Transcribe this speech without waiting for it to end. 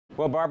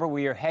Well, Barbara,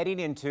 we are heading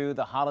into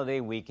the holiday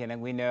weekend,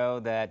 and we know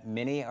that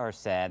many are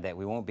sad that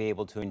we won't be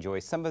able to enjoy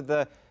some of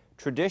the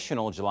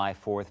traditional July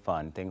 4th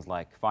fun, things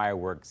like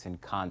fireworks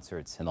and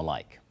concerts and the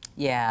like.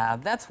 Yeah,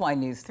 that's why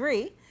News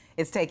 3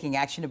 is taking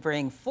action to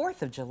bring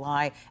 4th of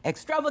July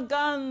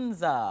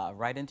extravaganza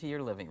right into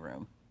your living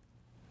room.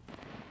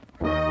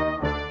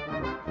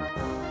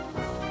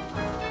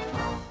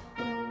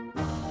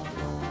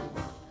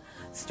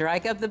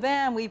 Strike up the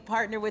band. We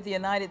partner with the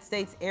United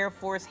States Air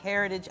Force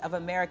Heritage of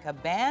America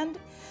Band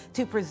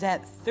to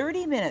present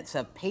 30 minutes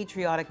of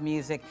patriotic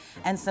music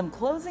and some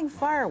closing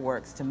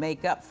fireworks to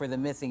make up for the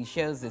missing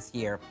shows this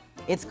year.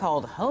 It's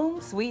called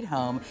Home Sweet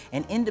Home,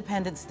 an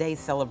Independence Day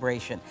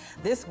celebration.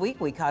 This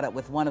week we caught up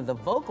with one of the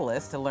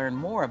vocalists to learn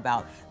more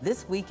about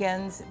this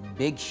weekend's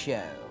big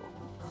show.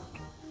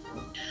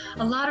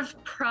 A lot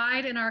of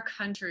pride in our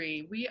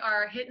country. We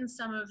are hitting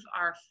some of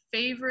our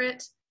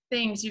favorite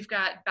things. You've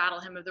got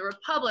Battle Hymn of the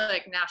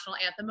Republic, National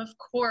Anthem, of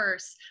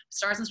course,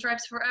 Stars and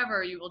Stripes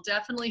Forever. You will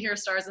definitely hear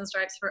Stars and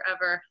Stripes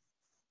Forever.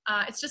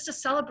 It's just a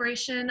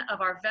celebration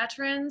of our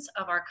veterans,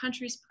 of our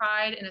country's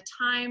pride in a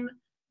time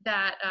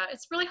that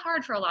it's really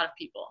hard for a lot of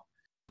people.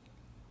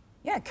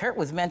 Yeah, Kurt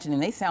was mentioning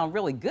they sound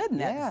really good in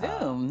that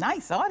Zoom.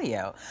 Nice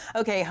audio.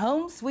 Okay,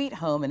 Home Sweet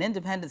Home, an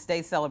Independence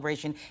Day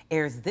celebration,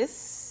 airs this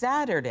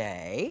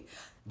Saturday,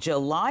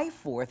 July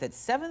 4th at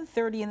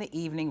 7:30 in the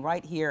evening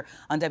right here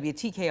on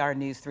WTKR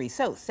News 3.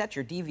 So set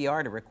your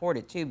DVR to record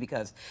it too,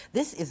 because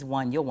this is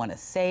one you'll want to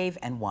save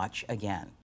and watch again.